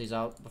Demon ulti's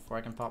out before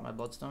I can pop my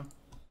Bloodstone.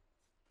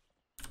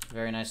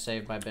 Very nice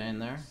save by Bane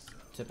there.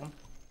 Tip him.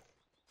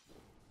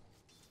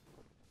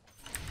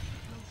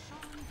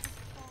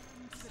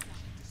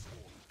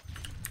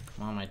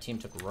 Well, my team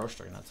took a Roche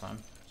during that time.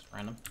 Just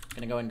random.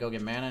 Gonna go ahead and go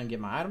get mana and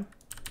get my item.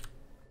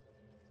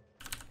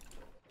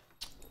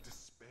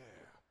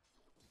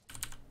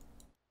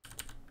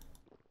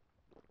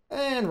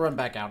 And run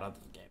back out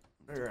of the game.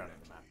 We're out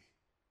of the map.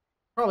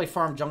 Probably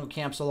farm jungle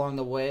camps along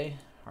the way.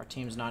 Our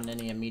team's not in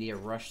any immediate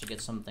rush to get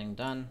something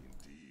done.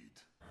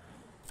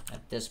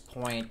 At this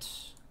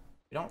point,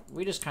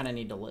 we just kind of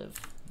need to live.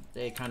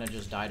 They kind of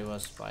just die to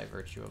us by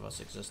virtue of us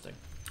existing.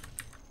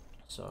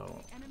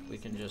 So we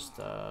can just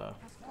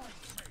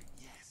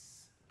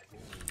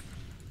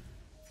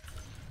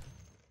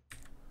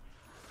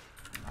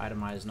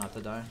itemize not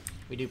to die.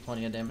 We do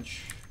plenty of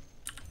damage.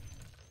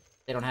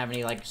 They don't have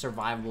any, like,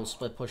 survivable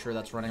split pusher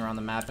that's running around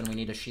the map and we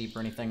need a sheep or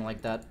anything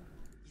like that.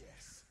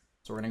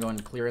 So we're gonna go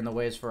and clear in the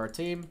waves for our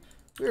team.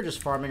 We were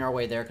just farming our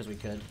way there because we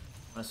could,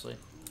 honestly.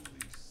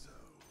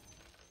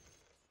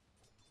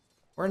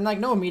 We're in, like,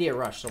 no immediate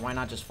rush, so why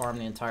not just farm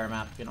the entire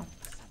map, you know?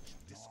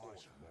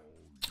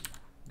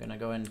 I'm gonna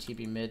go ahead and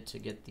TP mid to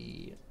get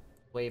the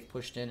wave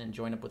pushed in and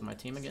join up with my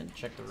team again.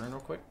 Check the rune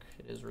real quick.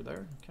 It is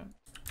there. Okay.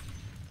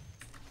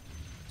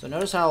 So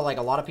notice how, like,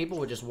 a lot of people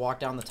would just walk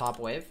down the top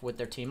wave with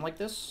their team like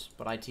this,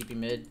 but I TP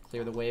mid,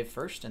 clear the wave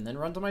first, and then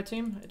run to my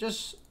team. It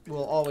just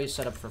will always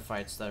set up for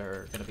fights that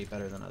are going to be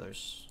better than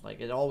others. Like,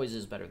 it always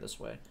is better this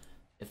way.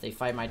 If they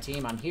fight my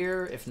team, I'm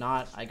here. If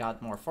not, I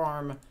got more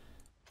farm.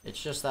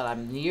 It's just that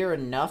I'm near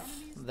enough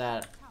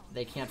that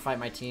they can't fight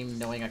my team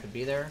knowing I could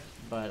be there,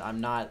 but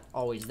I'm not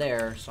always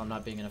there, so I'm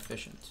not being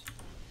inefficient.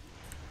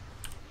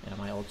 Yeah,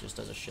 my ult just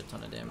does a shit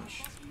ton of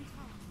damage.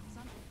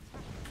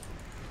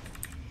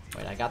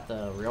 Wait, I got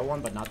the real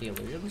one, but not the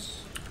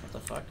illusions? What the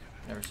fuck?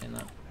 Never seen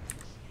that.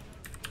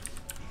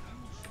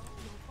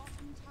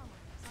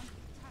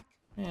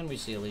 And we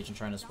see a Legion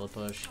trying to split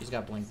push. He's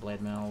got Blink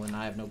Blade Mail, and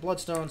I have no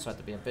Bloodstone, so I have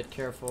to be a bit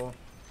careful.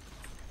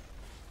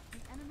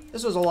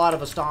 This was a lot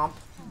of a stomp,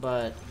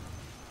 but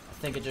I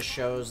think it just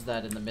shows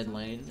that in the mid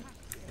lane,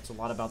 it's a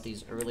lot about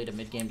these early to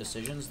mid game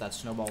decisions that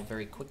snowball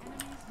very quickly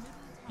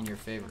in your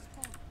favor.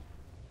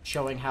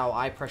 Showing how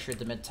I pressured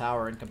the mid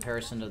tower in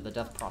comparison to the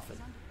Death Prophet.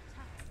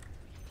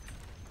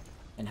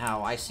 And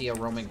how I see a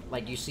roaming,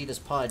 like, you see this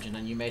Pudge, and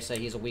then you may say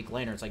he's a weak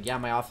laner. It's like, yeah,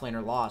 my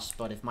offlaner lost,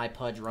 but if my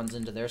Pudge runs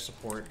into their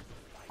support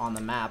on the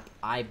map,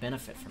 I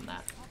benefit from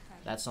that.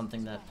 That's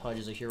something that Pudge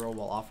as a hero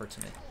will offer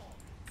to me.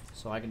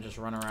 So I can just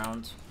run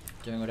around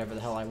doing whatever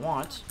the hell I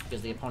want,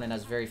 because the opponent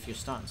has very few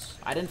stuns.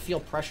 I didn't feel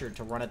pressured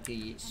to run at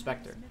the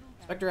Spectre.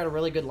 Spectre had a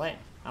really good lane.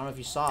 I don't know if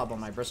you saw, but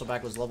my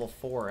Bristleback was level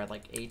 4 at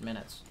like 8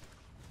 minutes.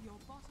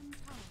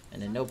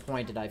 And at no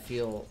point did I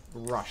feel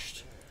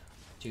rushed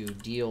to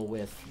deal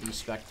with the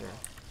Spectre.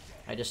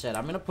 I just said,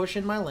 I'm going to push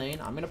in my lane,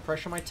 I'm going to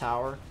pressure my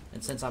tower,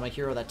 and since I'm a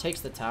hero that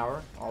takes the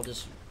tower, I'll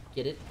just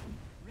get it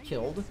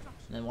killed. And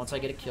then once I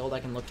get it killed, I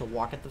can look to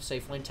walk at the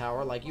safe lane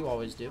tower like you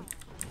always do.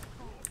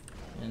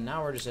 And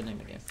now we're just ending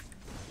the game.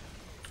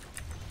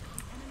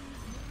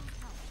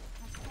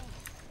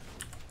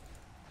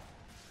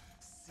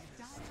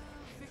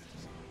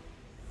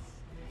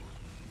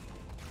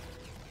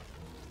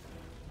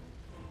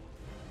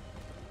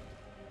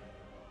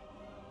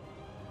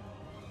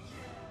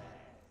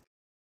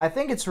 I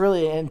think it's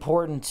really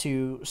important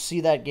to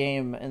see that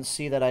game and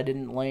see that I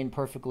didn't lane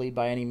perfectly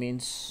by any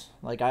means.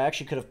 Like, I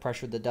actually could have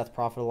pressured the Death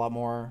Prophet a lot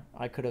more.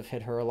 I could have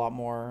hit her a lot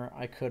more.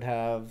 I could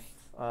have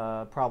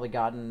probably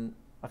gotten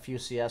a few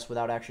CS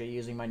without actually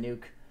using my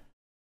nuke.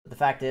 But the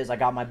fact is, I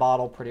got my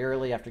bottle pretty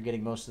early after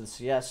getting most of the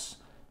CS.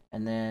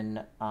 And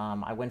then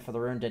I went for the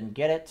rune, didn't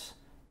get it.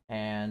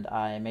 And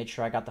I made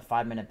sure I got the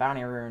 5-minute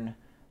bounty rune.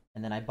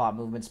 And then I bought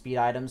movement speed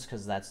items,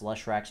 because that's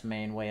Leshrak's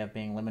main way of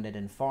being limited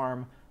in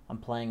farm. I'm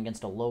playing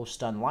against a low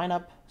stun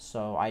lineup,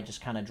 so I just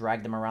kind of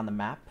dragged them around the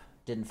map,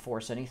 didn't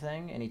force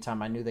anything.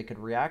 Anytime I knew they could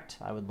react,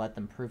 I would let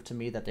them prove to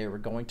me that they were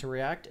going to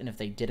react, and if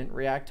they didn't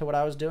react to what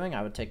I was doing,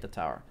 I would take the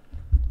tower.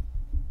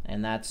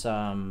 And that's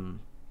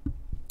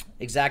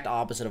exact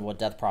opposite of what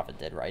Death Prophet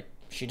did, right?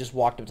 She just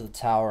walked up to the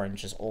tower and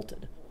just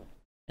ulted.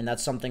 And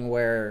that's something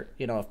where,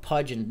 you know, if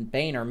Pudge and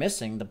Bane are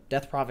missing, the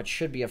Death Prophet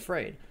should be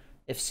afraid.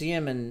 If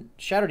CM and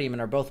Shadow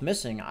Demon are both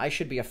missing, I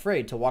should be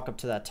afraid to walk up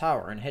to that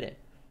tower and hit it.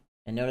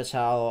 And notice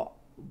how,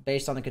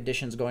 based on the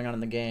conditions going on in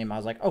the game, I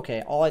was like,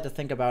 okay, all I have to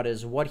think about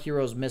is what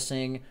hero's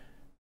missing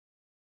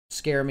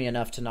scare me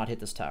enough to not hit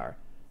this tower.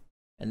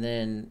 And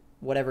then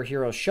whatever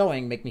hero's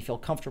showing make me feel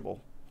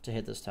comfortable to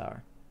hit this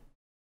tower.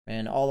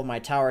 And all of my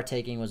tower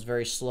taking was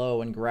very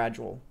slow and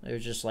gradual. It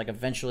was just like,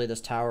 eventually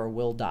this tower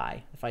will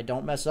die. If I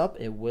don't mess up,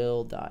 it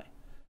will die.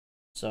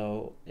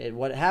 So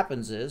what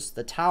happens is,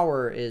 the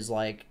tower is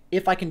like,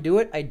 if I can do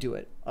it, I do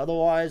it.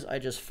 Otherwise, I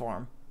just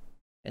farm.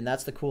 And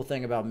that's the cool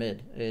thing about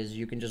mid, is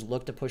you can just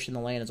look to push in the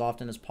lane as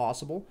often as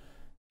possible.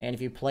 And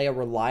if you play a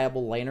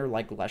reliable laner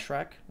like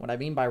Leshrak, what I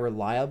mean by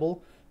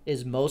reliable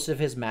is most of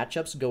his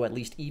matchups go at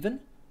least even,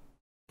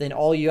 then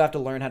all you have to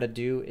learn how to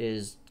do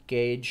is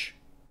gauge,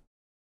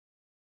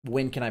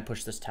 when can I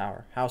push this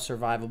tower? How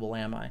survivable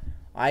am I?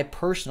 I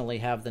personally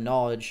have the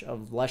knowledge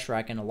of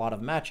Leshrak in a lot of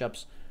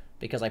matchups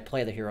because I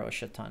play the hero a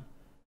shit ton.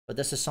 But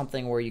this is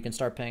something where you can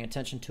start paying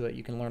attention to it,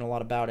 you can learn a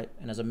lot about it,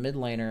 and as a mid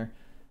laner,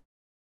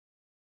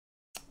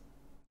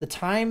 the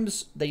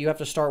times that you have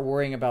to start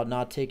worrying about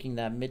not taking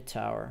that mid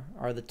tower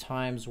are the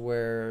times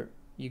where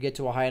you get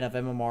to a high enough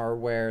MMR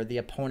where the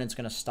opponent's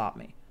going to stop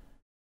me.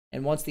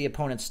 And once the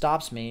opponent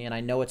stops me and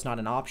I know it's not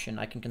an option,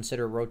 I can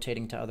consider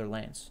rotating to other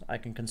lanes. I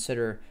can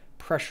consider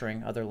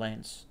pressuring other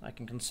lanes. I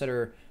can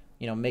consider,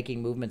 you know,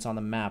 making movements on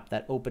the map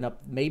that open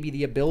up maybe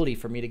the ability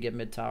for me to get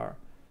mid tower.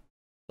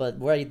 But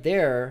right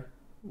there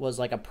was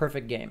like a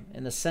perfect game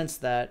in the sense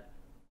that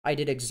I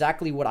did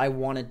exactly what I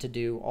wanted to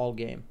do all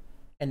game.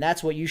 And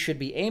that's what you should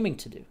be aiming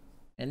to do.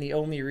 And the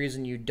only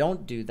reason you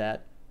don't do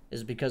that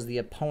is because the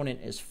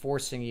opponent is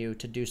forcing you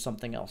to do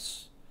something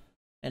else.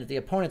 And if the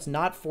opponent's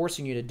not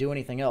forcing you to do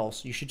anything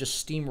else, you should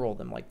just steamroll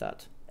them like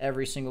that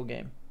every single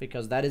game,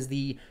 because that is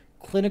the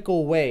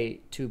clinical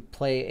way to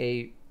play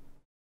a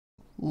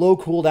low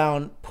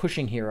cooldown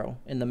pushing hero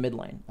in the mid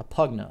lane, a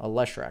Pugna, a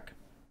Leshrac.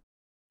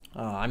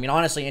 I mean,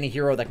 honestly, any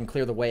hero that can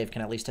clear the wave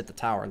can at least hit the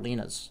tower.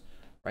 Lina's,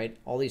 right?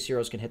 All these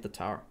heroes can hit the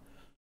tower.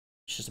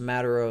 It's just a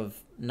matter of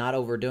not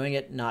overdoing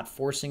it, not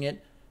forcing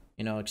it,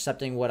 you know,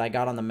 accepting what I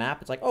got on the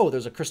map. It's like, oh,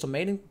 there's a Crystal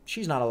Maiden.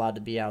 She's not allowed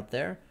to be out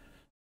there.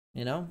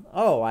 You know,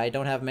 oh, I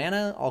don't have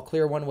mana. I'll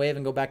clear one wave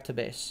and go back to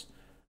base.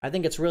 I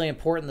think it's really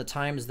important the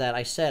times that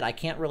I said I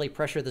can't really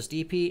pressure this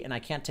DP and I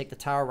can't take the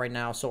tower right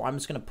now, so I'm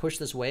just going to push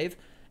this wave.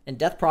 And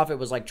Death Prophet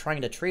was like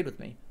trying to trade with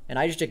me, and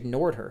I just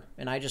ignored her,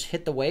 and I just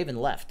hit the wave and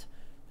left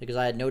because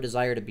I had no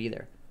desire to be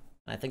there.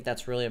 And I think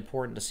that's really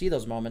important to see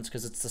those moments,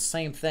 because it's the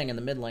same thing in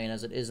the mid lane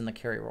as it is in the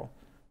carry role,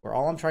 where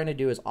all I'm trying to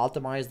do is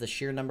optimize the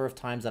sheer number of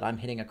times that I'm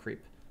hitting a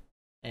creep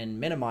and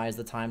minimize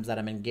the times that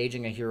I'm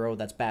engaging a hero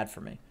that's bad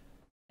for me.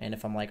 And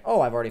if I'm like,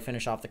 oh, I've already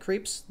finished off the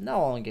creeps,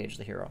 now I'll engage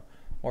the hero.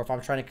 Or if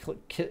I'm trying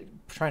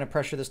to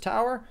pressure this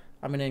tower,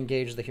 I'm going to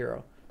engage the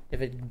hero.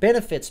 If it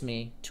benefits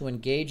me to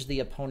engage the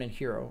opponent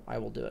hero, I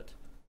will do it.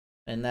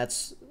 And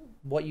that's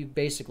what you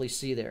basically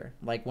see there.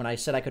 Like when I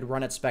said I could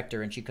run at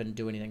Spectre and she couldn't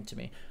do anything to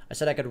me. I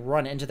said I could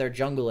run into their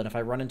jungle, and if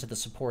I run into the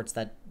supports,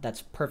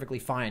 that's perfectly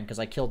fine because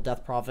I killed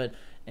Death Prophet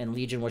and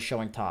Legion was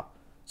showing top.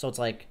 So it's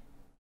like,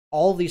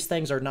 all these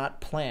things are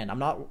not planned. I'm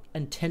not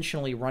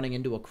intentionally running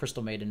into a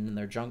Crystal Maiden in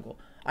their jungle.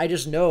 I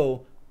just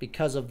know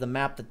because of the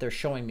map that they're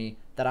showing me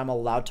that I'm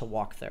allowed to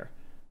walk there.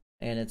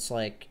 And it's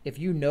like, if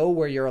you know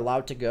where you're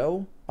allowed to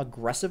go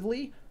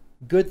aggressively,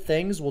 good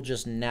things will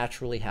just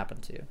naturally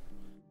happen to you.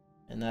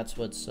 And that's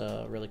what's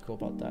really cool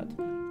about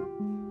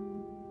that.